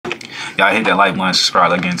Y'all hit that like button,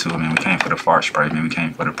 subscribe, let's get into it, man. We came for the fart spray, man. We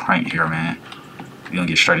came for the prank here, man. We gonna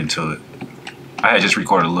get straight into it. I had just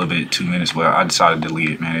recorded a little bit, 2 minutes, but I decided to delete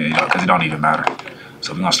it, man, because it don't even matter.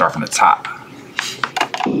 So we're gonna start from the top.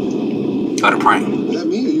 The prank. That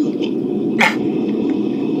me or you?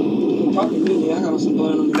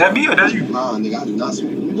 That me or that you? Nah, nigga, I do not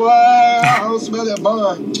smell. Boy, I don't smell that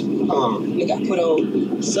bun. Nigga, I put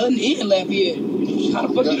on Sudden and Lafayette. How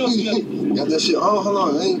the fuck you don't smell it? Got that shit on, hold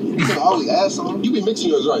on, man. You can always add something. You be mixing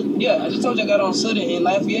yours, right? Yeah, I just told you I got on Sudden and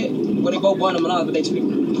Lafayette, but they both bun them and but they two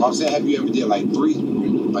different. I'm saying, have you ever did like 3?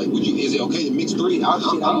 Like, would you? Is it okay to mix 3? I'm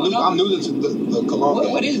new to the Cologne.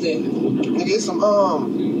 What is that? Nigga, it's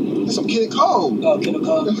some Kid Cole. Oh, Kid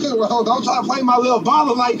Cole. Well, don't try to play my little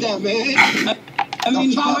bottle like that, man. I mean, I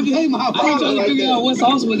ain't trying to figure out what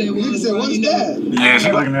sauce was that was. Nigga said, what's that? Yeah,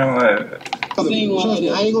 she looking at that. Trust me,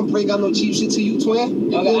 I ain't gonna bring out no cheap shit to you,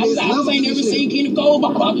 twin. I ain't never seen Kid Cole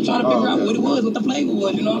bottle. I'm just trying to figure out what it was, what the flavor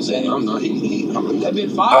was. You know what I'm saying? I'm not. That been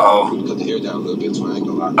fire. Uh-oh. Cut the hair down a little bit, twin. I ain't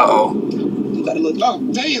gonna lie. Uh-oh. You gotta look. Oh,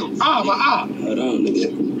 damn. Ah, my eye. Hold on, nigga.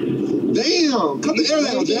 Damn. Cut the air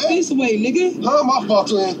down, Get Dad. this away, nigga. Huh, my fault,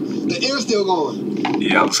 twin. The air's still going.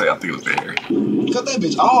 Yeah, I would say I think it was there. Cut that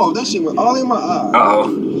bitch off. That shit went all in my eye.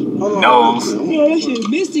 Uh-oh. Nose. Yeah, that shit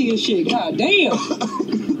misty and shit. God damn.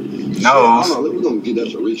 Nose. Hold on, we're gonna get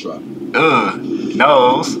that for a retry.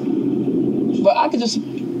 Nose. But I can just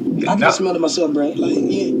smell it myself, bro. Like,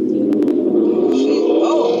 yeah. Shit.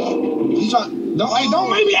 Oh. You try? Don't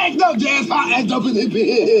make me act up, Jazz. I'll act up in this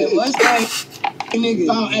bitch. What's that, nigga?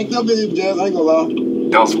 I'll act up in this, Jazz. I ain't gonna lie.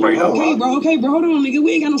 Don't spray no. Okay, bro, hold on, nigga.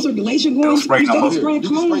 We ain't got no circulation going. Don't spray no. Spray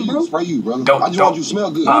Cologne, bro. Spray you, bro. Don't. I just want you to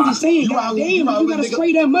smell good. I'm just saying, you goddamn, you gotta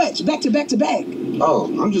spray that much, back to back to back.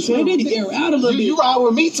 Oh, I'm just saying. They need to air out a little bit. You ride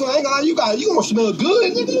with me, so I ain't gonna lie. You gonna smell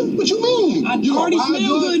good, nigga. What you mean? I already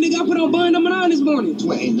smell good, nigga. I put on bun number 9 this morning.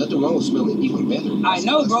 Well, ain't nothing wrong with smelling even better. I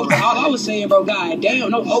know, bro. But all I was saying, bro, god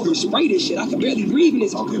damn, don't overspray this shit. I can barely breathe in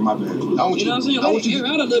this. Okay, my bad. You know what I'm saying? Let it air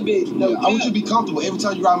out a little bit. I want you to be comfortable every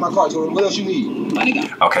time you ride my car. So what else you need?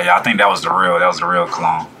 Okay, I think that was the real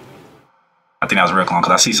cologne. I think that was the real cologne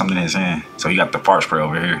because I see something in his hand. So he got the fart spray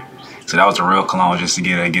over here. So that was the real cologne just to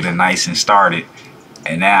get it nice and started.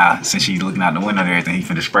 And now, since she's looking out the window and everything, he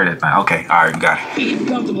finna spray that thing. Okay, all right, we got it. Be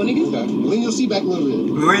comfortable, nigga. Okay. Lean your seat back a little bit.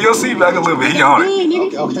 Lean your seat back a little bit. He on it.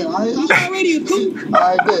 Okay, all right. I'm already a cool. All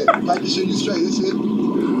right, bet. Like the shit you straight. This shit.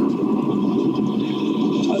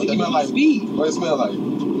 What it smell like? What it smell like?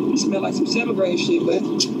 It smell like some 7th grade shit, but.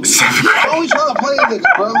 7th grade? Always trying to play a nigga,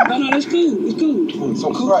 bro. No, that's cool. It's cool.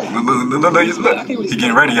 So cool, right? Look. He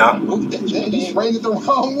getting ready, y'all. You spraying it the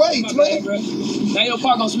wrong way, man. Now your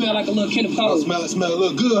car gonna smell like a little Kenneth Cole. Smell a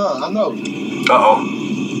little good, huh? I know.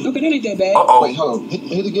 Uh-oh. Okay, that ain't that bad. Uh-oh. Wait, hold on. Hit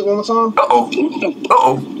it again one more time. Uh-oh.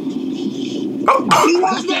 Uh-oh.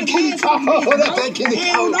 That's that Kenny Cole. That's that Kenny Cole.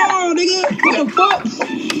 Hell no, nigga. What the fuck?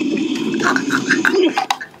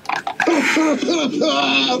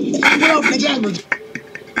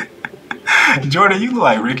 Jordan, you look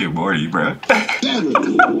like Rick and Morty, bro.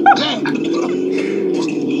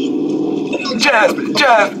 Jasmine.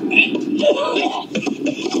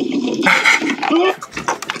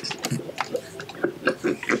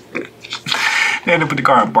 They had to put the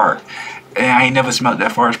car in park. And I ain't never smelled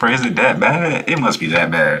that fart spray. Is it that bad? It must be that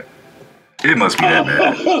bad. It must be that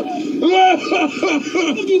bad.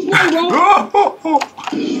 What did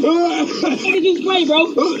you spray,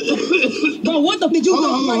 bro? Bro, what the did you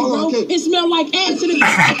spray, bro? It smelled like ass in it.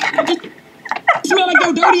 It smelled like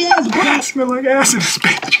your dirty ass breath. It smelled like ass in this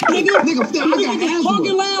bitch. Nigga,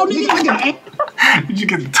 talking loud, nigga. Did you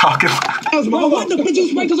get the talking loud? Bro, what the did you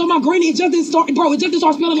spray? Because on my granny, it just didn't start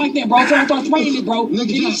smelling like that, bro. So I started spraying it, bro. Nigga,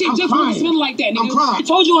 this shit just wasn't smelling like that, nigga. I'm crying. I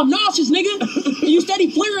told you I'm nauseous, nigga. And you steady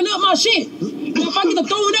flaring up my shit. Now, if I get to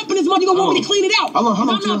throwing up in this mother, you gonna want me to clean it out. Hold on,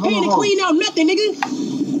 I'm not paying to clean out nothing, nigga.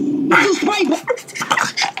 You spray, bro.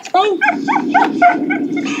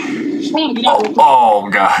 Oh,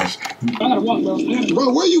 gosh. I gotta walk, bro.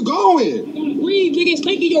 Bro, where you going? Breathe, nigga.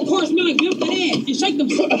 Stinky your car smell like milk that ass. And shake them.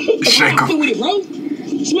 Shake them. With it, bro.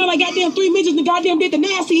 Smell like goddamn 3 midgets and goddamn did the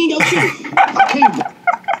nasty in your shit.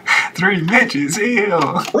 3 midgets,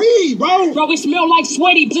 ew. Breathe, bro. Bro, it smell like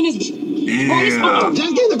sweaty in this. Yeah.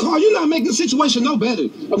 Just get in the car. You're not making the situation no better.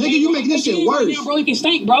 Nigga, you making this shit worse. Now, bro, it can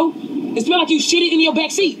stink, bro. It smell like you shit it in your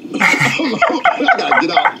back seat. I gotta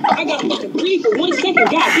get out. I gotta fucking breathe for 1 second,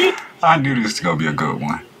 goddamn. I knew this was gonna be a good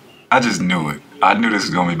one. I just knew it. I knew this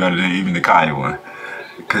was gonna be better than even the Kaya one.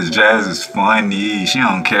 Cause Jazz is funny. She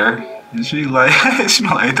don't care. And she like, it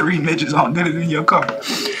smell like 3 midgets on dinner in your car.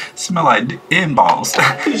 Smell like end balls.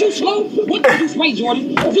 Is you slow? What did you spray,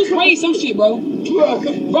 Jordan? You sprayed some shit, bro.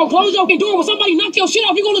 Bro, close your door. When somebody knock your shit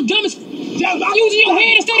off, you gonna look dumb as... Using your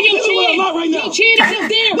head instead of your chin. Right now. Your chin is up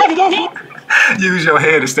there. Use your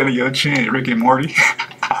head instead of your chin, Rick and Morty.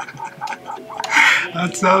 I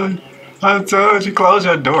told you, close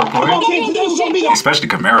your door, boy. Especially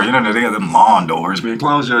Camaro, you know, they have them lawn doors, man.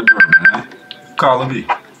 Close your door, man. Call me.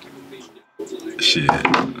 Shit. I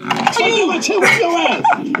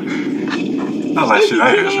was like, shit,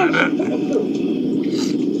 I answered that.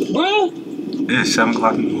 Bro? It's 7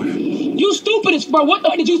 o'clock in the morning. You stupid as bro. What the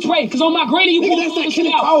did you spray? Because on my granny, you pulled that shit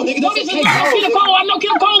out. No, this is Killer Cole. I know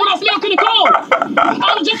Killer Cole when I smell Killer Cole.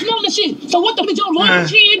 I was just smelling the shit. So what the did your long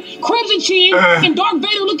chin, crimson chin, and Dark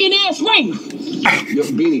Vader looking ass spray? Your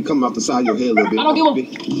beanie coming off the side of your head a little bit. I don't give a...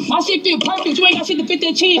 My shit fit perfect. You ain't got shit to fit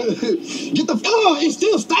that chin. Get the... Oh, it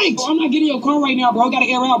still stinks. Bro, I'm not getting your car right now, bro. Gotta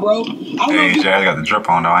air out, bro. Hey, Jazz got the drip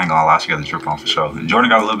on, though. I ain't gonna lie. She got the drip on for sure. Jordan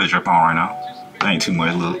got a little bit of drip on right now. It ain't too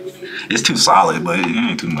much, look. It's too solid, but it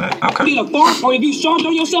ain't too much. Okay. You need a fart, or if you sharp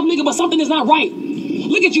on yourself, nigga, but something is not right.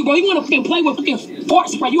 Look at you, bro. You want to fucking play with fucking fart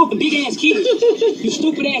spray. You up a big ass kid. You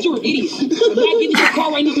stupid ass. You're an idiot. I'm not getting in your car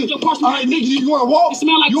right now with your car. All right, nigga, you want to walk? It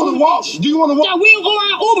smell like you want to walk? Do you want to walk? Yeah, we or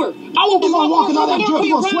Uber. I won't be walking out that drip.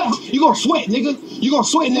 You gonna sweat? You gonna sweat, nigga? You gonna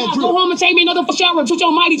sweat in that drip? Go home and take me another shower and put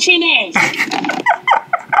your mighty chin ass.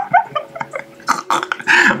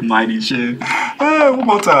 Mighty chin. One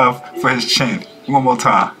more time for his chin. One more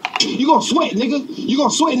time. You gonna sweat, nigga? You gonna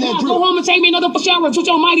sweat in that drip? Go home and take me another shower and put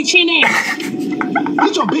your mighty chin ass.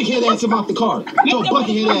 Get your big head ass about the car. Your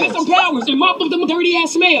bucket head ass. Get some powers and mop up them dirty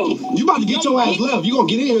ass smell. You about to get your ass left. You gonna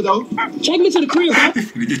get in here though. Take me to the crib, bro.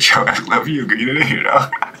 You get your ass left. You gonna get in here though.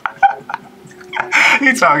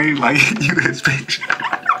 He talking like you his bitch.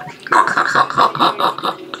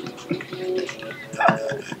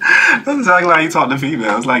 That's exactly like he talk to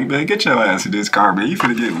females. Like, man, get your ass in this car, man. You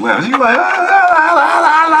finna get left. She's like, la, la,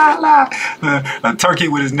 la, la, la, la. A turkey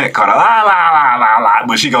with his neck caught. La, la, la, la, la.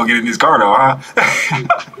 But she gonna get in this car, though, huh?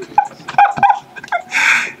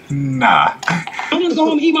 Nah. I'm gonna go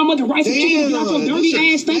home and eat my mother rice and chicken out your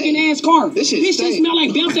dirty ass, stinking ass car. This shit smell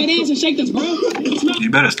like bounce that ass and shake this, bro. You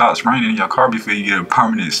better stop spraying in your car before you get a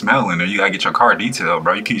permanent smell in there. You gotta get your car detailed,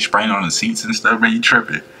 bro. You keep spraying on the seats and stuff, man. You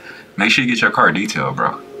tripping. Make sure you get your car detailed,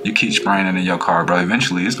 bro. You keep spraying it in your car, bro.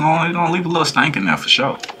 Eventually, it's gonna leave a little stank in there for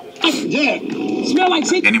sure. Yeah, smell like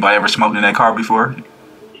shit. Anybody ever smoked in that car before?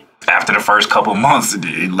 After the first couple months,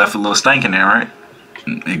 it left a little stank in there, right?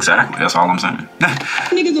 Exactly. That's all I'm saying.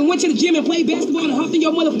 Niggas that went to the gym and played basketball and hopped in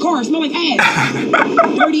your mother car. Smell like ass.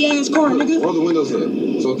 Dirty ass car, nigga. Roll the windows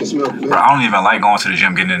in so it can smell. Bro, I don't even like going to the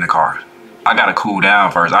gym, getting in the car. I gotta cool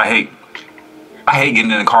down first. I hate getting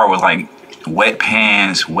in the car with like wet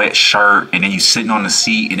pants, wet shirt, and then you sitting on the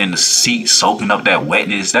seat, and then the seat soaking up that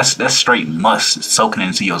wetness. That's straight must soaking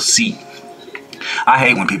into your seat. I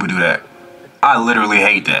hate when people do that. I literally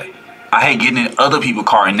hate that. I hate getting in other people's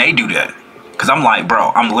car and they do that. Cause I'm like, bro,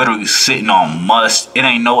 I'm literally sitting on must. It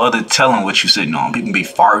ain't no other telling what you sitting on. People be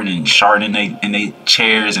farting and sharting in they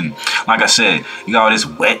chairs, and like I said, you got all this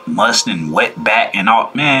wet must and wet back and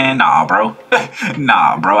all. Man, nah, bro.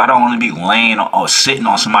 Nah, bro. I don't want to be laying or sitting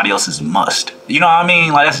on somebody else's must. You know what I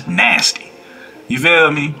mean? Like, that's nasty. You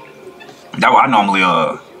feel me? That's why I normally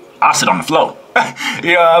I sit on the floor.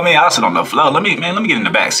 You know what I mean? I sit on the floor. Let me get in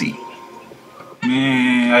the back seat.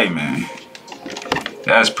 Man, hey man,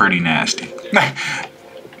 that's pretty nasty.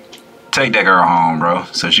 Take that girl home, bro,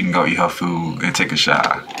 so she can go eat her food and take a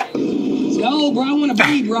shower. Yo, bro, I want to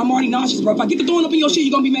breathe, bro. I'm already nauseous, bro. If I get to throwing up in your shit,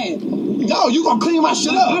 you gonna be mad. Yo, you gonna clean my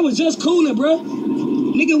shit up. I was just cooling, bro.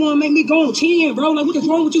 Nigga wanna make me go on 10, bro. Like, what is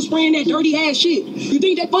wrong with you spraying that dirty ass shit? You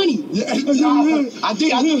think that funny? Yeah, I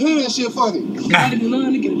think that shit funny.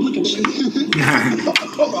 Look at shit.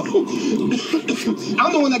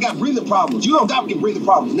 I'm the one that got breathing problems. You don't got breathing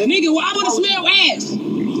problems, nigga. Well, I wanna smell ass.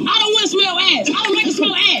 I don't want to smell ass. I don't like to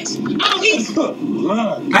smell ass. I don't eat.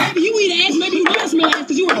 Maybe you eat ass. Maybe you want to smell ass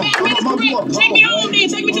because you a fat man. That's correct. Take me home then.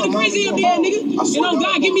 Take me to the prison up there, nigga. You know,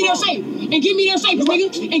 God, give me their safe. And give me their safe,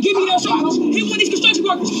 nigga. And give me their safe. Hit one of these construction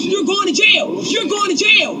workers. You're going to jail. You're going to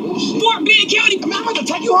jail. Fort Bend County. Man, I'm about to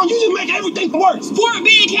take you home. You just make everything worse. Fort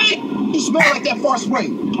Bend County. You smell like that fart spray.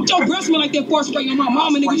 Your breath smell like that fart spray on my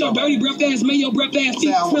mama, nigga. Your dirty breath ass, man. Your breath ass,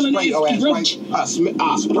 feet smelling ass.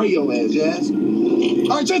 I'll spray your ass, Jazz.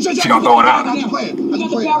 All right, she gonna throw it out. I got the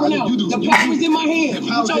power now. The power is in my hand. The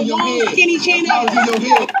power in your head. Skinny chin ass. The power in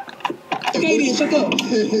your head. Okay then, shut up.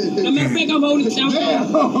 Now, matter of fact, I'm holding the sound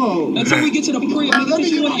until we get to the crib, nigga.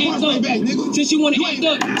 Since you wanna act up. Since you wanna act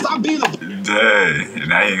up. Stop being a... Dang,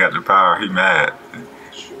 now he ain't got the power. He mad.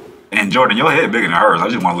 And Jordan, your head bigger than hers. I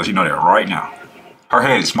just want to let you know that right now. Her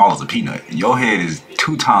head is small as a peanut. Your head is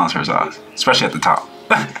 2 times her size, especially at the top.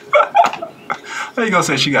 How you gonna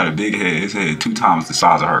say she got a big head? His head 2 times the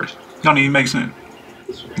size of hers. Don't even make sense.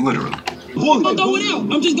 Literally. I'll throw it out.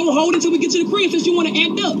 I'm just gonna hold it till we get to the crib since you wanna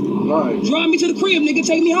act up. Right. Drive me to the crib, nigga,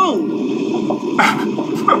 take me home.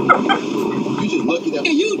 You just lucky that.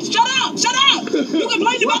 Hey, you shut up! Shut up! You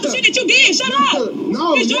complained about the shit that you did. Shut up!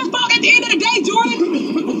 No, it's your fault at the end of the day, Jordan.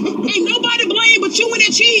 Ain't nobody blame but you and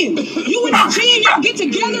that chin. You and that chin, y'all get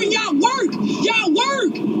together and y'all work. Y'all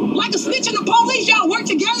work like a snitch and the police. Y'all work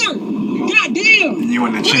together. God damn. You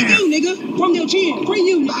and the chin. Free you, nigga. From your chin. Free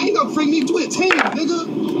you. I ain't gonna bring me to a team, nigga.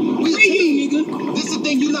 Free you, nigga. This is the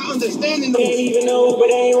thing you not understanding. Ain't even know, but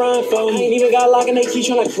they ain't run for. I ain't even got lock and they keep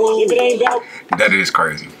trying to prove. If it ain't about. That is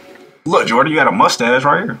crazy. Look, Jordan, you got a mustache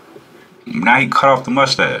right here. Now he cut off the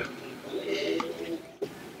mustache.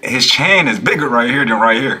 His chin is bigger right here than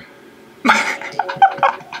right here.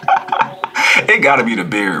 It gotta be the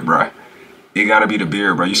beard, bro. It gotta be the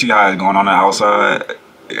beard, bro. You see how it's going on the outside?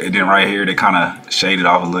 And then right here, they kind of shaded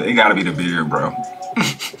off a little. It gotta be the beard, bro.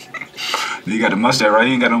 You got the mustache right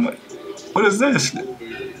here. You ain't got no. What is this?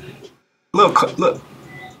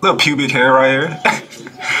 Little pubic hair right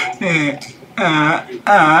here.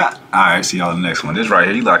 Alright, see y'all in the next one. This right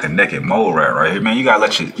here, you like a naked mole rat right here, man. You gotta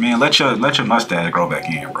let your mustache grow back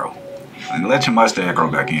in, bro. And let your mustache grow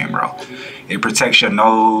back in, bro. It protects your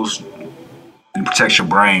nose. It protects your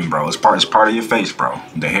brain, bro. It's part of your face, bro.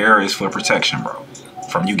 The hair is for protection, bro.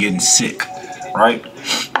 From you getting sick, right?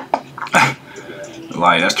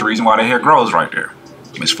 Like, that's the reason why the hair grows right there.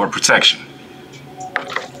 It's for protection.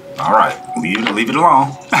 Alright, leave it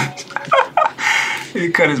alone. He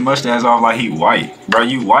cut his mustache off like he white. Bro,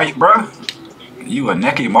 you white, bro? You a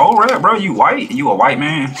naked mole rat, bro? You white? You a white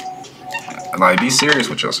man? Like, be serious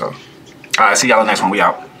with yourself. Alright, see y'all in the next one. We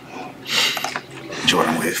out.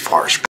 Jordan with farce.